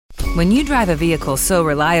When you drive a vehicle so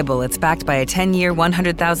reliable it's backed by a 10-year,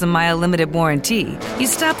 100,000-mile limited warranty, you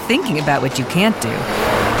stop thinking about what you can't do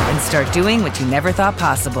and start doing what you never thought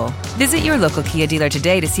possible. Visit your local Kia dealer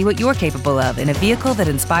today to see what you're capable of in a vehicle that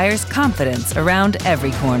inspires confidence around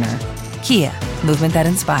every corner. Kia, movement that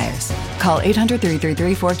inspires. Call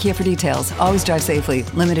 800-333-4KIA for details. Always drive safely.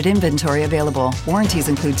 Limited inventory available. Warranties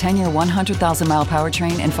include 10-year 100,000-mile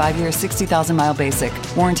powertrain and 5-year 60,000-mile basic.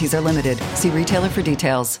 Warranties are limited. See retailer for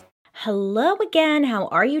details. Hello again. How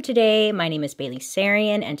are you today? My name is Bailey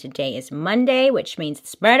Sarian, and today is Monday, which means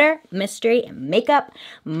it's Murder, Mystery, and Makeup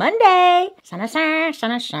Monday.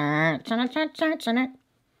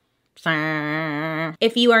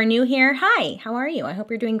 If you are new here, hi, how are you? I hope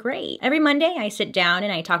you're doing great. Every Monday, I sit down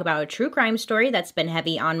and I talk about a true crime story that's been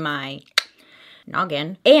heavy on my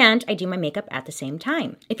noggin, and I do my makeup at the same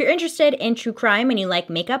time. If you're interested in true crime and you like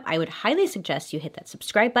makeup, I would highly suggest you hit that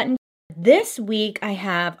subscribe button. This week I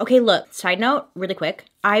have, side note, really quick.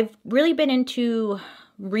 I've really been into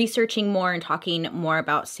researching more and talking more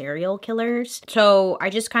about serial killers. So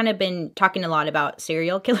I just kind of been talking a lot about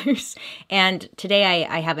serial killers. And today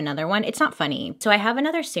I have another one. It's not funny. So I have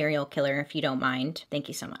another serial killer, if you don't mind. Thank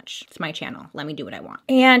you so much. It's my channel. Let me do what I want.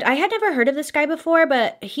 And I had never heard of this guy before,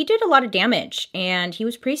 but he did a lot of damage and he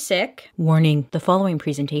was pretty sick. Warning, the following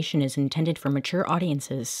presentation is intended for mature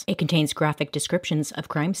audiences. It contains graphic descriptions of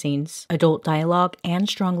crime scenes, adult dialogue, and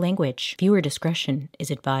strong language. Viewer discretion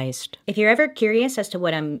is advised. If you're ever curious as to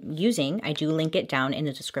what I'm using, I do link it down in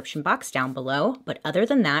the description box down below. But other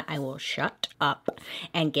than that, I will shut up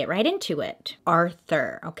and get right into it.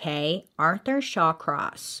 Arthur, okay? Arthur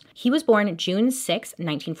Shawcross. He was born June 6,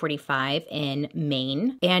 1945 in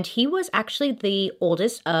Maine, and he was actually the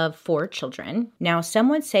oldest of 4 children. Now, some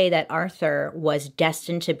would say that Arthur was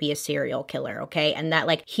destined to be a serial killer, okay? And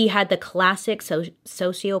that, he had the classic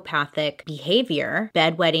sociopathic behavior,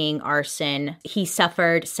 bedwetting, arson. He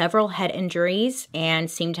suffered several head injuries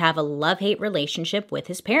and seemed to have a love-hate relationship with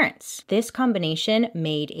his parents. This combination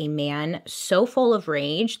made a man so full of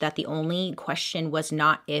rage that the only question was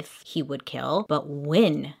not if he would kill, but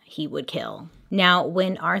when he would kill. Now,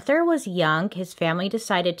 when Arthur was young, his family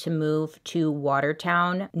decided to move to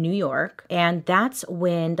Watertown, New York, and that's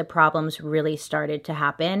when the problems really started to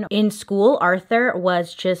happen. In school, Arthur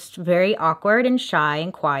was just very awkward and shy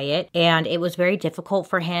and quiet, and it was very difficult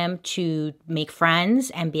for him to make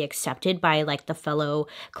friends and be accepted by the fellow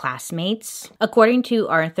classmates. According to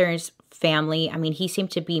Arthur's family, he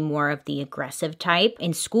seemed to be more of the aggressive type.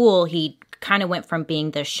 In school, he kind of went from being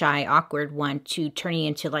the shy, awkward one to turning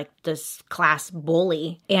into this class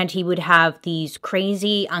bully. And he would have these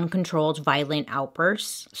crazy, uncontrolled, violent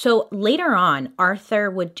outbursts. So later on, Arthur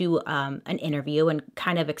would do an interview and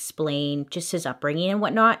kind of explain just his upbringing and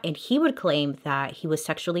whatnot. And he would claim that he was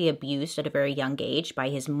sexually abused at a very young age by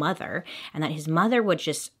his mother, and that his mother would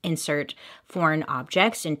just insert foreign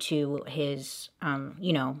objects into his,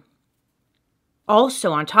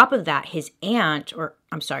 Also, on top of that, his aunt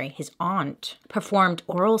performed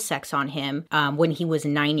oral sex on him when he was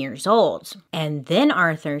 9 years old. And then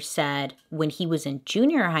Arthur said when he was in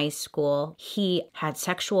junior high school, he had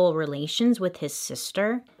sexual relations with his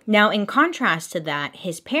sister. Now, in contrast to that,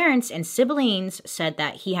 his parents and siblings said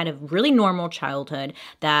that he had a really normal childhood,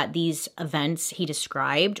 that these events he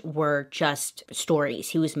described were just stories.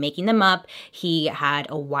 He was making them up. He had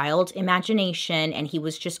a wild imagination, and he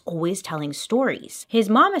was just always telling stories. His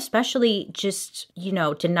mom especially just,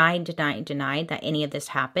 denied that any of this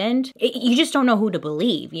happened. You just don't know who to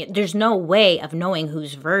believe. There's no way of knowing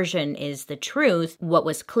whose version is the truth. What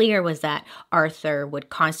was clear was that Arthur would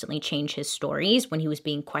constantly change his stories when he was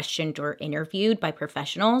being questioned or interviewed by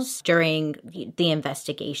professionals during the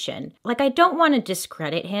investigation. I don't want to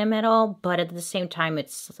discredit him at all, but at the same time,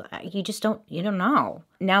 you don't know.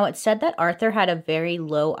 Now, it's said that Arthur had a very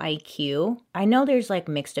low IQ. I know there's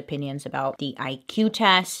mixed opinions about the IQ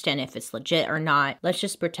test and if it's legit or not. Let's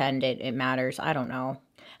just pretend it matters. I don't know.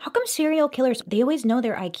 How come serial killers, they always know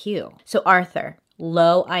their IQ? So Arthur,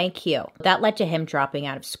 low IQ. That led to him dropping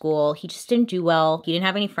out of school. He just didn't do well. He didn't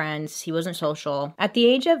have any friends. He wasn't social. At the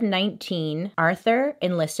age of 19, Arthur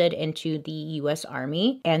enlisted into the U.S.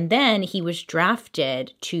 Army, and then he was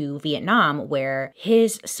drafted to Vietnam, where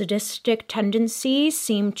his sadistic tendencies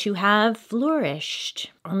seemed to have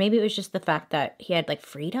flourished. Or maybe it was just the fact that he had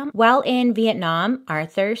freedom. While in Vietnam,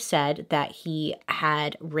 Arthur said that he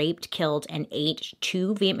had raped, killed, and ate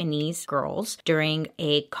 2 Vietnamese girls during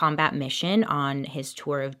a combat mission on his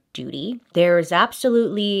tour of duty. There is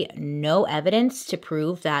absolutely no evidence to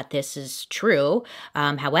prove that this is true.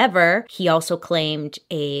 However, he also claimed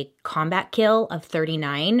a combat kill of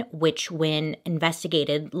 39, which when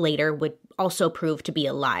investigated later would also proved to be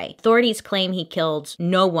a lie. Authorities claim he killed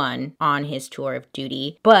no one on his tour of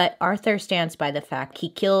duty, but Arthur stands by the fact he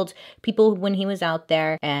killed people when he was out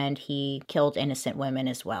there, and he killed innocent women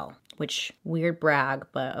as well. Which, weird brag,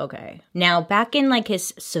 but okay. Now, back in like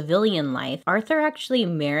his civilian life, Arthur actually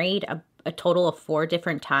married a total of 4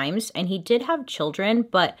 different times, and he did have children,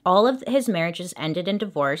 but all of his marriages ended in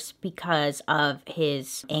divorce because of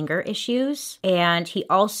his anger issues, and he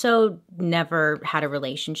also never had a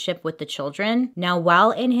relationship with the children. Now,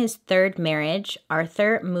 while in his 3rd marriage,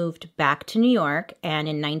 Arthur moved back to New York, and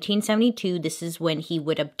in 1972, this is when he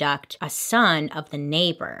would abduct a son of the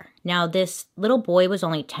neighbor. Now, this little boy was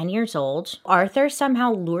only 10 years old. Arthur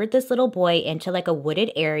somehow lured this little boy into like a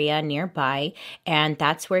wooded area nearby, and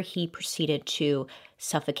that's where he proceeded to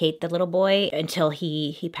suffocate the little boy until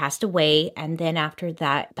he passed away. And then after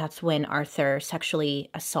that, that's when Arthur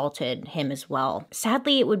sexually assaulted him as well.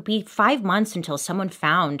 Sadly, it would be 5 months until someone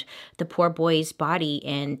found the poor boy's body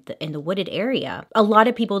in the wooded area. A lot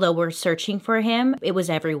of people, though, were searching for him. It was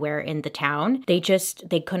everywhere in the town. They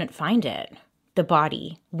couldn't find it. The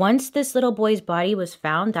body. Once this little boy's body was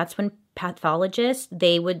found, that's when pathologists,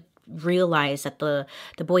 they would realize that the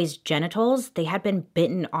boy's genitals, they had been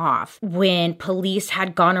bitten off. When police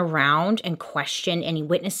had gone around and questioned any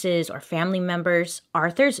witnesses or family members,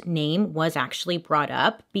 Arthur's name was actually brought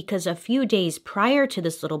up because a few days prior to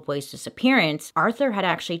this little boy's disappearance, Arthur had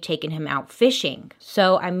actually taken him out fishing.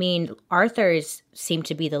 So, I mean, Arthur's seemed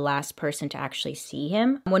to be the last person to actually see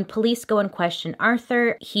him. When police go and question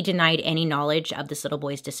Arthur, he denied any knowledge of this little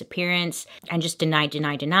boy's disappearance and just denied.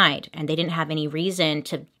 And they didn't have any reason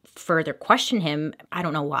to further question him. I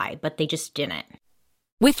don't know why, but they just didn't.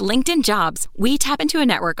 With LinkedIn Jobs, we tap into a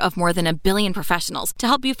network of more than 1 billion professionals to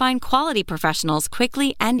help you find quality professionals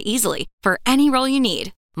quickly and easily for any role you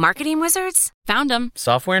need. Marketing wizards? Found them.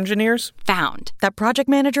 Software engineers? Found. That project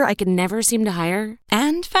manager I could never seem to hire?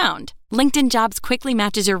 And found. LinkedIn Jobs quickly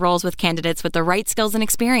matches your roles with candidates with the right skills and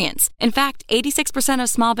experience. In fact, 86% of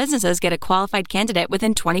small businesses get a qualified candidate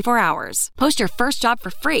within 24 hours. Post your first job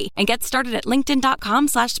for free and get started at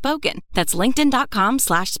linkedin.com/spoken. That's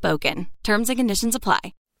linkedin.com/spoken. Terms and conditions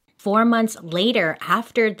apply. 4 months later,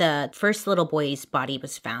 after the first little boy's body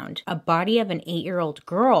was found, a body of an 8-year-old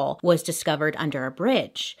girl was discovered under a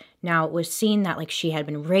bridge. Now, it was seen that like she had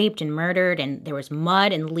been raped and murdered, and there was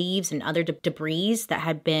mud and leaves and other debris that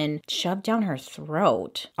had been shoved down her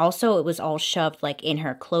throat. Also, it was all shoved like in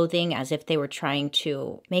her clothing as if they were trying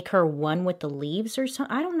to make her one with the leaves or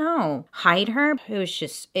something. I don't know. Hide her.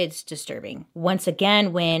 It's disturbing. Once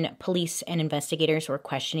again, when police and investigators were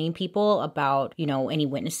questioning people about, any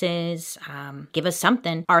witnesses, give us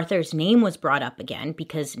something, Arthur's name was brought up again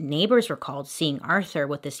because neighbors were called seeing Arthur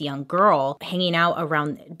with this young girl hanging out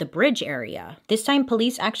around the bridge area. This time,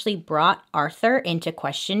 police actually brought Arthur into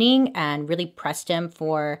questioning and really pressed him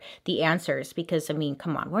for the answers because,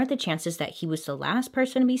 come on, what are the chances that he was the last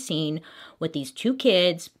person to be seen with these 2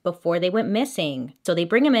 kids before they went missing? So they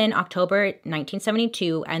bring him in October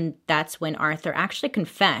 1972, and that's when Arthur actually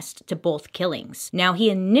confessed to both killings. Now, he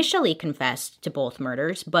initially confessed to both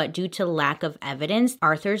murders, but due to lack of evidence,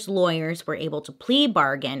 Arthur's lawyers were able to plea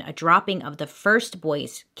bargain a dropping of the first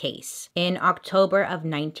boy's case. In October of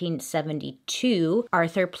 1972,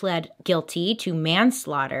 Arthur pled guilty to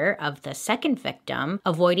manslaughter of the second victim,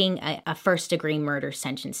 avoiding a first-degree murder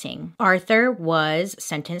sentencing. Arthur was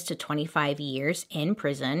sentenced to 25 years in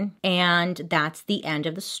prison, and that's the end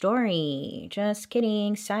of the story. Just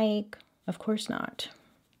kidding, psych. Of course not.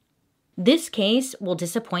 This case will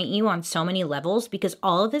disappoint you on so many levels because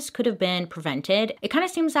all of this could have been prevented. It kind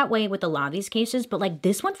of seems that way with a lot of these cases, but like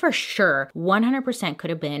this one for sure, 100% could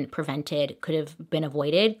have been prevented, could have been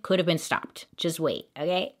avoided, could have been stopped. Just wait,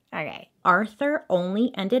 okay? Okay. Arthur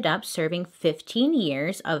only ended up serving 15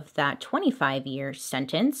 years of that 25-year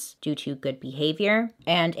sentence due to good behavior.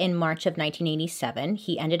 And in March of 1987,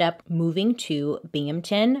 he ended up moving to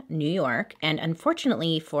Binghamton, New York. And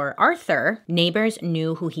unfortunately for Arthur, neighbors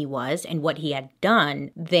knew who he was and what he had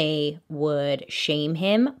done. They would shame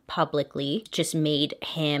him publicly, just made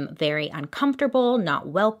him very uncomfortable, not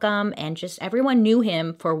welcome, and just everyone knew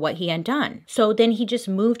him for what he had done. So then he just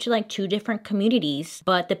moved to like 2 different communities,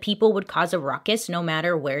 but the people would cause a ruckus no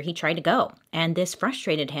matter where he tried to go. And this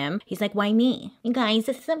frustrated him. He's like, why me? You guys,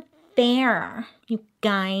 this isn't fair. You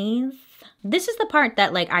guys. death. This is the part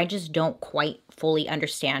that I just don't quite fully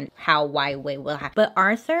understand how, why, will happen. But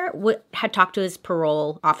Arthur had talked to his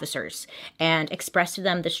parole officers and expressed to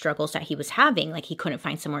them the struggles that he was having. He couldn't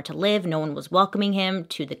find somewhere to live. No one was welcoming him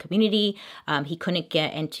to the community. He couldn't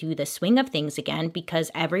get into the swing of things again because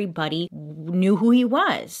everybody knew who he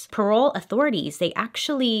was. Parole authorities, they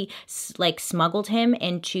actually smuggled him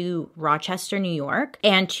into Rochester, New York,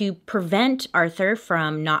 and to prevent Arthur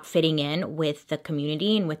from not fitting in with the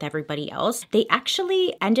community and with everybody else, they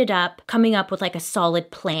actually ended up coming up with a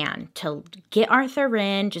solid plan to get Arthur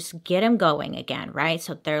in, just get him going again, right?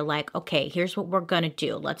 So they're like, okay, here's what we're gonna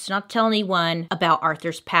do. Let's not tell anyone about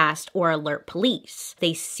Arthur's past or alert police.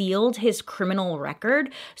 They sealed his criminal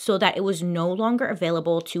record so that it was no longer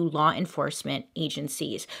available to law enforcement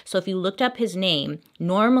agencies. So if you looked up his name,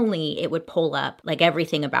 normally it would pull up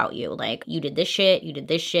everything about you. You did this shit, you did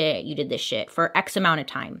this shit, you did this shit for X amount of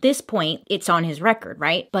time. At this point, it's on his record,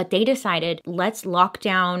 right? But they decided, let's lock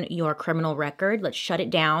down your criminal record. Let's shut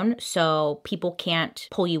it down so people can't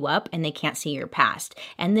pull you up and they can't see your past.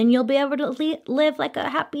 And then you'll be able to live a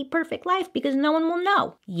happy, perfect life because no one will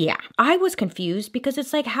know. Yeah. I was confused because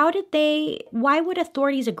it's why would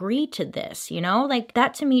authorities agree to this?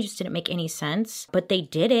 That to me just didn't make any sense, but they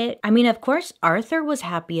did it. I mean, of course, Arthur was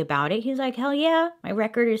happy about it. He's like, hell yeah, my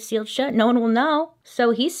record is sealed shut. No one will know.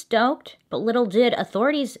 So he's stoked. But little did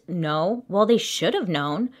authorities know, well, they should have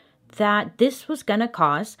known, that this was gonna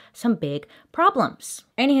cause some big problems.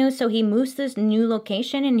 Anywho, so he moves to this new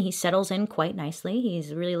location and he settles in quite nicely.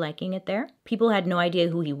 He's really liking it there. People had no idea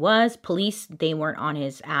who he was. Police, they weren't on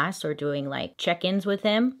his ass or doing check-ins with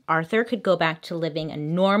him. Arthur could go back to living a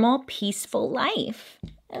normal, peaceful life.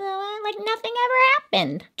 Nothing ever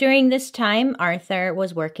happened. During this time, Arthur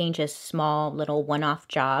was working just small little one-off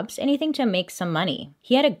jobs, anything to make some money.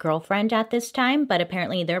 He had a girlfriend at this time, but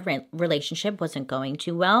apparently their relationship wasn't going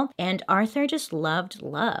too well. And Arthur just loved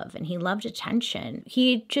love and he loved attention.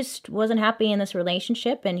 He just wasn't happy in this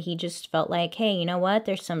relationship and he just felt like, hey, you know what?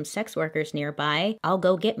 There's some sex workers nearby. I'll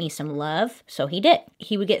go get me some love. So he did.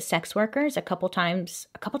 He would get sex workers a couple times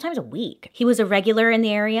a week. He was a regular in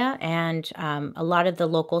the area and a lot of the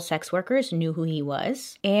local sex workers knew who he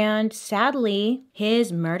was. And sadly,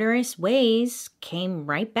 his murderous ways came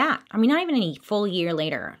right back. I mean, not even a full year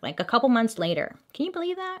later, a couple months later. Can you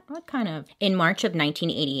believe that? What kind of? In March of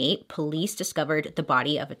 1988, police discovered the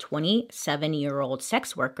body of a 27-year-old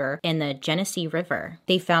sex worker in the Genesee River.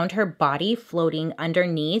 They found her body floating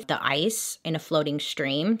underneath the ice in a floating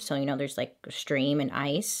stream. So, there's a stream and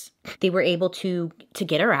ice. They were able to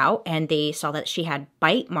get her out and they saw that she had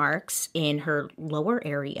bite marks in her lower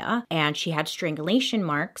area and she had strangulation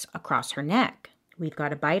marks across her neck. We've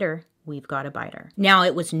got a biter. We've got a biter. Now,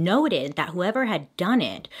 it was noted that whoever had done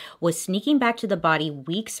it was sneaking back to the body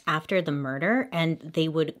weeks after the murder, and they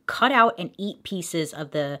would cut out and eat pieces of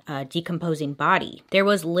the decomposing body. There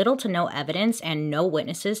was little to no evidence and no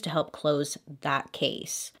witnesses to help close that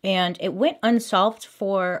case. And it went unsolved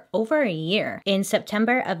for over a year. In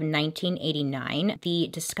September of 1989, the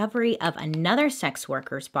discovery of another sex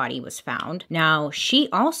worker's body was found. Now, she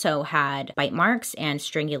also had bite marks and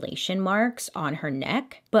strangulation marks on her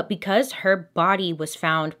neck, but because her body was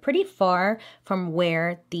found pretty far from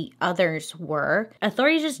where the others were,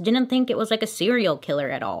 authorities just didn't think it was a serial killer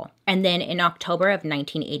at all. And then in October of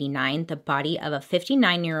 1989, the body of a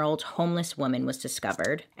 59-year-old homeless woman was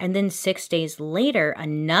discovered. And then 6 days later,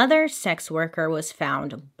 another sex worker was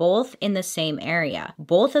found, both in the same area.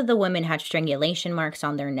 Both of the women had strangulation marks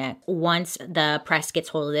on their neck. Once the press gets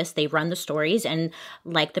hold of this, they run the stories, and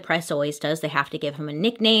like the press always does, they have to give him a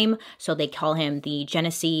nickname. So they call him the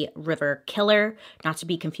Genesee River Killer, not to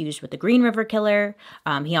be confused with the Green River Killer.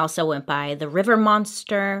 He also went by the River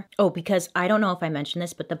Monster. Oh, because I don't know if I mentioned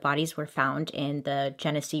this, but the bodies were found in the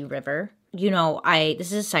Genesee River.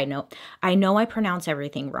 This is a side note. I know I pronounce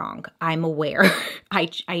everything wrong. I'm aware. I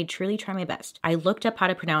truly try my best. I looked up how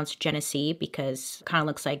to pronounce Genesee because it kind of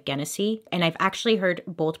looks like Genesee. And I've actually heard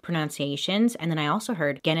both pronunciations. And then I also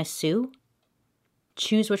heard Genesee.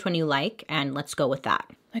 Choose which one you like and let's go with that.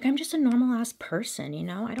 I'm just a normal ass person,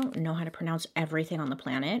 I don't know how to pronounce everything on the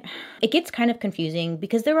planet. It gets kind of confusing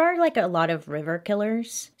because there are a lot of river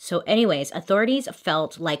killers. So anyways, authorities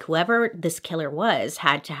felt like whoever this killer was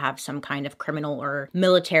had to have some kind of criminal or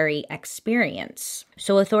military experience.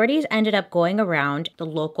 So authorities ended up going around the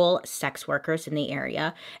local sex workers in the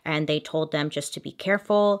area and they told them just to be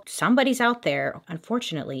careful. Somebody's out there.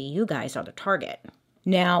 Unfortunately, you guys are the target.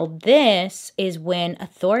 Now, this is when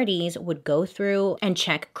authorities would go through and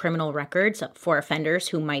check criminal records for offenders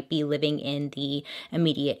who might be living in the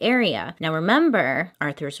immediate area. Now, remember,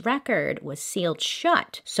 Arthur's record was sealed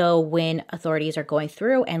shut. So when authorities are going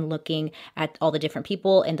through and looking at all the different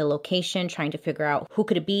people in the location, trying to figure out who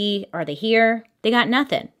could it be, are they here? They got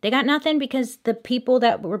nothing. They got nothing because the people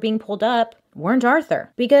that were being pulled up weren't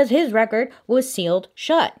Arthur, because his record was sealed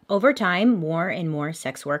shut. Over time, more and more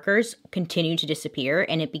sex workers continued to disappear,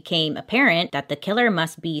 and it became apparent that the killer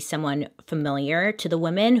must be someone familiar to the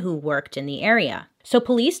women who worked in the area. So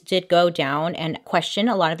police did go down and question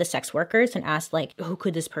a lot of the sex workers and asked, who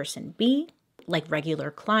could this person be?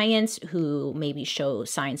 Regular clients who maybe show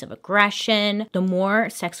signs of aggression. The more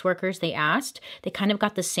sex workers they asked, they kind of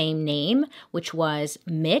got the same name, which was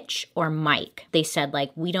Mitch or Mike. They said,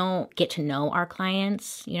 we don't get to know our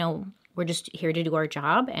clients, we're just here to do our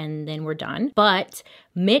job and then we're done. But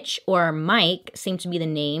Mitch or Mike seemed to be the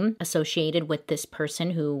name associated with this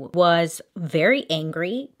person who was very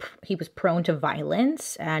angry. He was prone to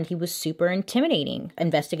violence and he was super intimidating.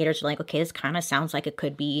 Investigators were like, okay, this kind of sounds like it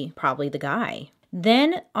could be probably the guy.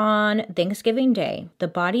 Then on Thanksgiving Day, the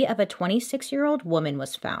body of a 26-year-old woman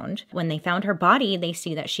was found. When they found her body, they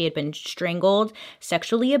see that she had been strangled,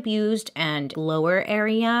 sexually abused, and lower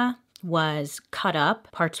area was cut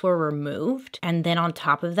up, parts were removed, and then on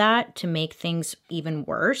top of that, to make things even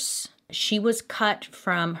worse, she was cut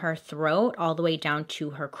from her throat all the way down to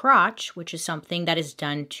her crotch, which is something that is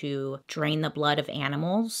done to drain the blood of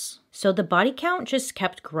animals. So the body count just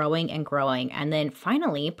kept growing and growing. And then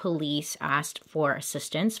finally, police asked for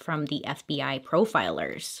assistance from the FBI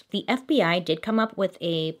profilers. The FBI did come up with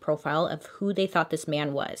a profile of who they thought this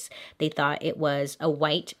man was. They thought it was a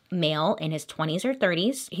white male in his 20s or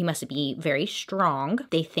 30s. He must be very strong.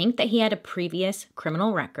 They think that he had a previous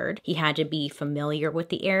criminal record. He had to be familiar with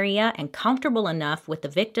the area and comfortable enough with the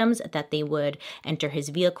victims that they would enter his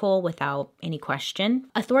vehicle without any question.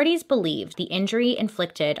 Authorities believed the injury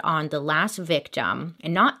inflicted on the last victim,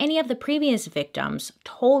 and not any of the previous victims,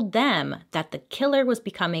 told them that the killer was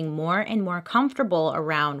becoming more and more comfortable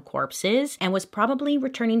around corpses and was probably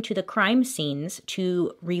returning to the crime scenes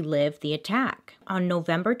to relive the attack. On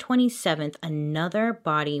November 27th, another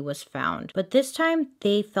body was found, but this time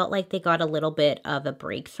they felt like they got a little bit of a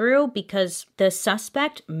breakthrough because the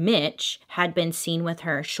suspect, Mitch, had been seen with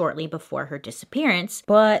her shortly before her disappearance,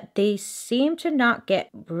 but they seemed to not get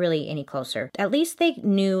really any closer. At least they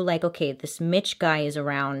knew, okay, this Mitch guy is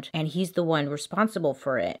around and he's the one responsible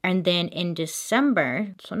for it. And then in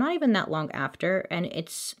December, so not even that long after, and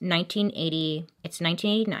it's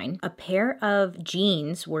 1989, a pair of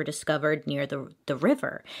jeans were discovered near the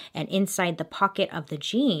river, and inside the pocket of the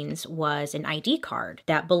jeans was an ID card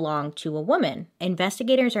that belonged to a woman.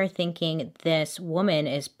 Investigators are thinking this woman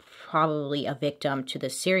is probably a victim to the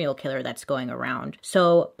serial killer that's going around.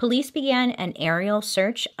 So police began an aerial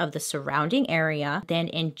search of the surrounding area. Then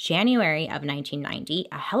in January of 1990,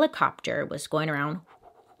 a helicopter was going around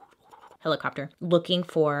looking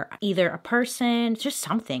for either a person, just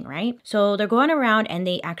something, right? So they're going around and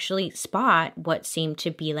they actually spot what seemed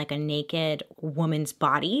to be like a naked woman's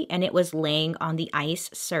body, and it was laying on the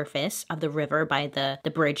ice surface of the river by the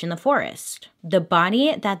bridge in the forest. The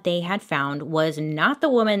body that they had found was not the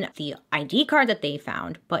woman, the ID card that they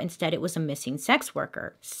found, but instead it was a missing sex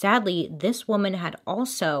worker. Sadly, this woman had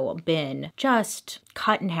also been just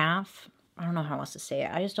cut in half. I don't know how else to say it.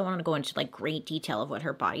 I just don't want to go into great detail of what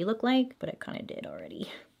her body looked like, but I kind of did already.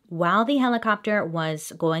 While the helicopter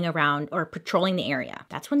was going around or patrolling the area,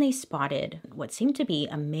 that's when they spotted what seemed to be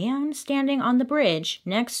a man standing on the bridge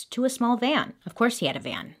next to a small van. Of course he had a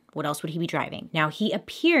van. What else would he be driving? Now he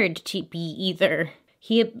appeared to be either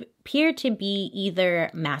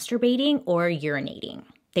masturbating or urinating.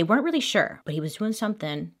 They weren't really sure, but he was doing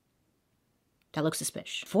something that looks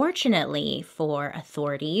suspicious. Fortunately for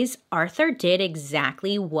authorities, Arthur did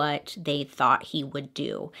exactly what they thought he would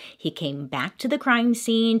do. He came back to the crime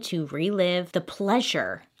scene to relive the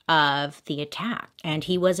pleasure of the attack, and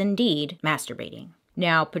he was indeed masturbating.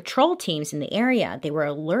 Now, patrol teams in the area, they were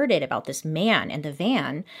alerted about this man and the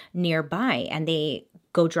van nearby, and they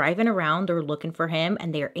go driving around, they're looking for him,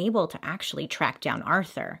 and they're able to actually track down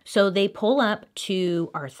Arthur. So they pull up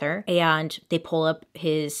to Arthur and they pull up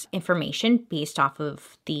his information based off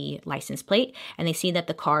of the license plate, and they see that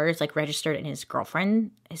the car is registered in his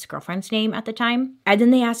girlfriend's name at the time. And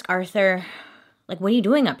then they ask Arthur, what are you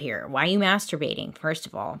doing up here? Why are you masturbating? First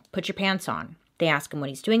of all, put your pants on. They ask him what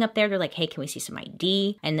he's doing up there. They're like, hey, can we see some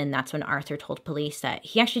ID? And then that's when Arthur told police that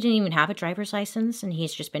he actually didn't even have a driver's license and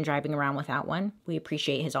he's just been driving around without one. We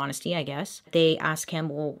appreciate his honesty, I guess. They ask him,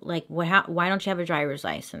 well, like, why don't you have a driver's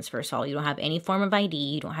license? First of all, you don't have any form of ID.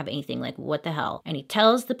 You don't have anything. Like, what the hell? And he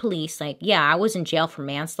tells the police, like, yeah, I was in jail for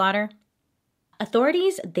manslaughter.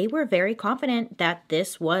 Authorities, they were very confident that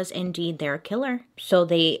this was indeed their killer. So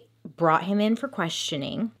they brought him in for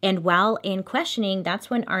questioning. And while in questioning,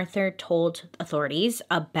 that's when Arthur told authorities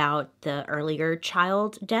about the earlier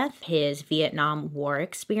child death, his Vietnam War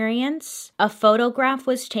experience. A photograph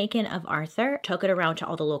was taken of Arthur, took it around to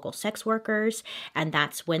all the local sex workers, and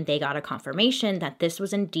that's when they got a confirmation that this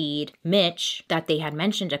was indeed Mitch that they had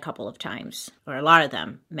mentioned a couple of times, or a lot of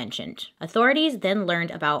them mentioned. Authorities then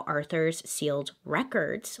learned about Arthur's sealed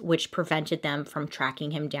records, which prevented them from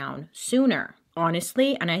tracking him down sooner.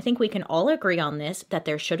 Honestly, and I think we can all agree on this, that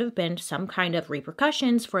there should have been some kind of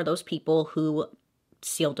repercussions for those people who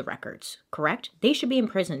sealed the records, correct? They should be in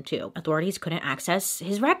prison too. Authorities couldn't access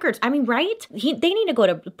his records. I mean, right? They need to go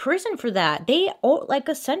to prison for that. They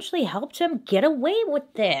essentially helped him get away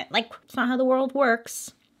with it. Like, it's not how the world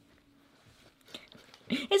works.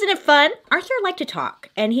 Isn't it fun? Arthur liked to talk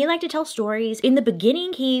and he liked to tell stories. In the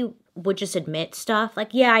beginning, he would just admit stuff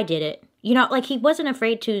like, yeah, I did it. You know, like he wasn't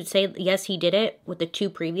afraid to say, yes, he did it with the 2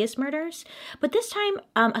 previous murders. But this time,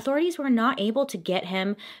 authorities were not able to get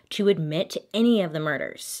him to admit to any of the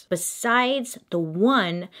murders, besides the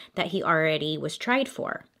one that he already was tried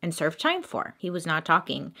for and served time for. He was not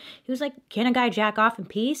talking. He was like, can a guy jack off in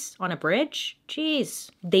peace on a bridge?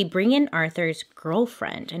 Jeez. They bring in Arthur's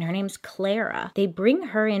girlfriend, and her name's Clara. They bring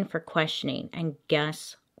her in for questioning, and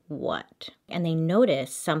guess what? And they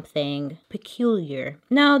notice something peculiar.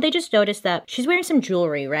 No, they just noticed that she's wearing some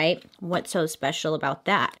jewelry, right? What's so special about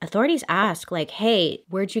that? Authorities ask, like, hey,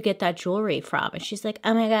 where'd you get that jewelry from? And she's like,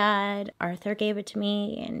 oh my God, Arthur gave it to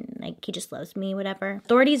me and like he just loves me, whatever.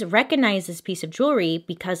 Authorities recognize this piece of jewelry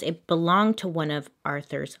because it belonged to one of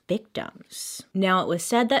Arthur's victims. Now, it was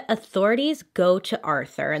said that authorities go to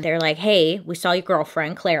Arthur and they're like, hey, we saw your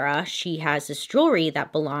girlfriend, Clara. She has this jewelry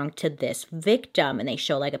that belonged to this victim. And they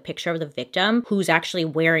show like a picture of the victim who's actually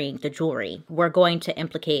wearing the jewelry. We're going to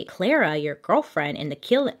implicate Clara, your girlfriend, in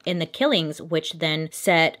the killings, which then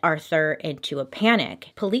set Arthur into a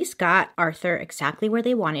panic. Police got Arthur exactly where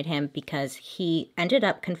they wanted him because he ended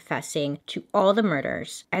up confessing to all the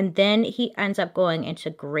murders. And then he ends up going into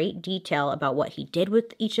great detail about what he did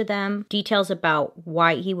with each of them, details about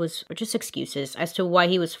why he was, or just excuses as to why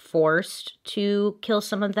he was forced to kill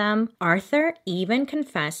some of them. Arthur even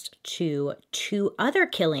confessed to 2 other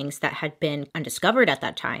killings that had been undiscovered at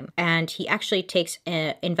that time. And he actually takes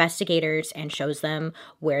investigators and shows them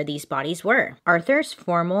where these bodies were. Arthur's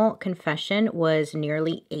formal confession was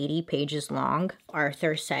nearly 80 pages long.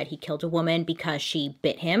 Arthur said he killed a woman because she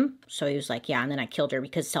bit him. So he was like, yeah, and then I killed her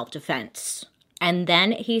because self-defense. And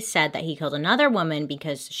then he said that he killed another woman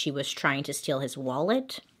because she was trying to steal his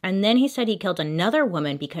wallet. And then he said he killed another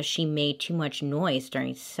woman because she made too much noise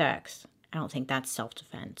during sex. I don't think that's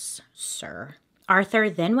self-defense, sir. Arthur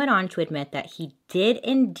then went on to admit that he did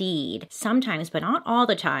indeed, sometimes, but not all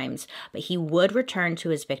the times, but he would return to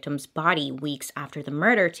his victim's body weeks after the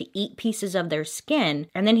murder to eat pieces of their skin.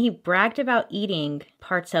 And then he bragged about eating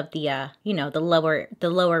parts of the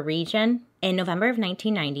lower region. In November of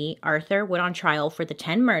 1990, Arthur went on trial for the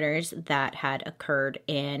 10 murders that had occurred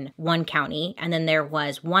in one county. And then there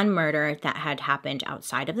was one murder that had happened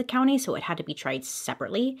outside of the county, so it had to be tried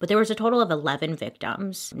separately. But there was a total of 11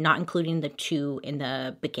 victims, not including the 2 in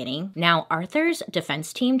the beginning. Now, Arthur's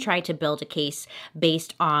defense team tried to build a case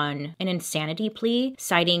based on an insanity plea,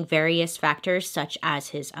 citing various factors such as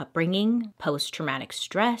his upbringing, post-traumatic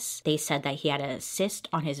stress. They said that he had a cyst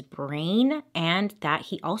on his brain and that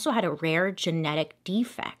he also had a rare genetic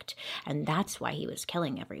defect, and that's why he was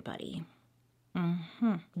killing everybody.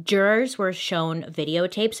 Jurors were shown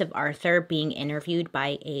videotapes of Arthur being interviewed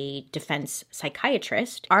by a defense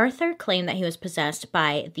psychiatrist. Arthur claimed that he was possessed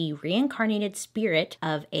by the reincarnated spirit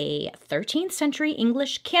of a 13th century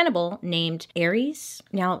English cannibal named Ares.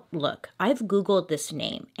 Now, look, I've Googled this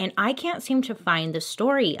name, and I can't seem to find the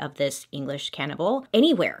story of this English cannibal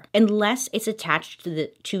anywhere, unless it's attached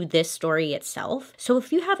to this story itself. So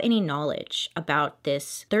if you have any knowledge about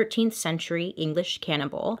this 13th century English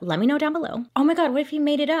cannibal, let me know down below. Oh my God, what if he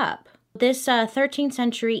made it up? This 13th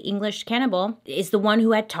century English cannibal is the one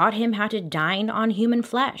who had taught him how to dine on human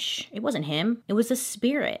flesh. It wasn't him. It was a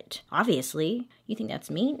spirit. Obviously. You think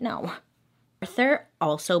that's me? No. Arthur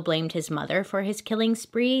also blamed his mother for his killing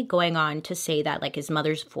spree, going on to say that like his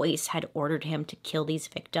mother's voice had ordered him to kill these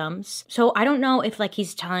victims. So I don't know if like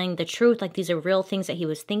he's telling the truth, like these are real things that he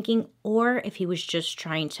was thinking, or if he was just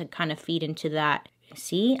trying to kind of feed into that,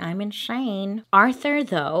 see, I'm insane. Arthur,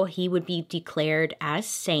 though, he would be declared as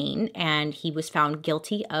sane, and he was found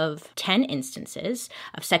guilty of 10 instances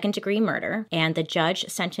of second-degree murder, and the judge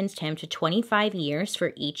sentenced him to 25 years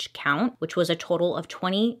for each count, which was a total of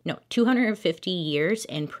 250 years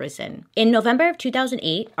in prison. In November of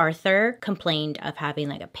 2008, Arthur complained of having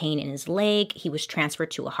like a pain in his leg. He was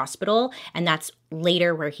transferred to a hospital, and that's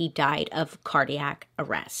later where he died of cardiac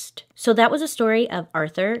arrest. So that was a story of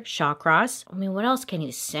Arthur Shawcross. I mean, what else can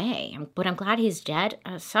you say? But I'm glad he's dead.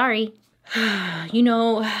 Sorry. You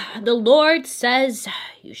know, the Lord says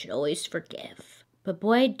you should always forgive. But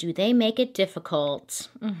boy, do they make it difficult.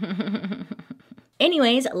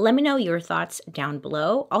 Anyways, let me know your thoughts down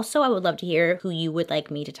below. Also, I would love to hear who you would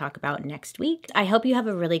like me to talk about next week. I hope you have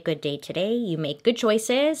a really good day today. You make good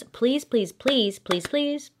choices. Please, please, please, please,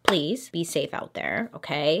 please, please be safe out there,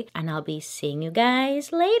 okay? And I'll be seeing you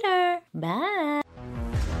guys later. Bye.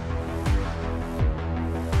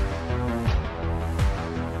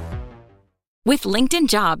 With LinkedIn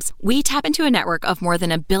Jobs, we tap into a network of more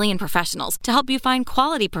than 1 billion professionals to help you find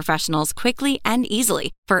quality professionals quickly and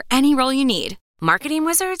easily for any role you need. Marketing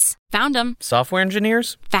wizards? Found them. Software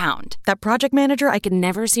engineers? Found. That project manager I could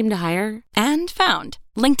never seem to hire? And found.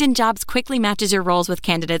 LinkedIn Jobs quickly matches your roles with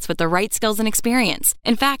candidates with the right skills and experience.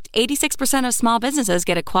 In fact, 86% of small businesses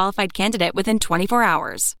get a qualified candidate within 24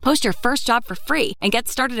 hours. Post your first job for free and get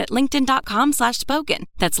started at linkedin.com/spoken.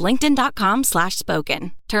 That's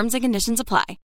linkedin.com/spoken. Terms and conditions apply.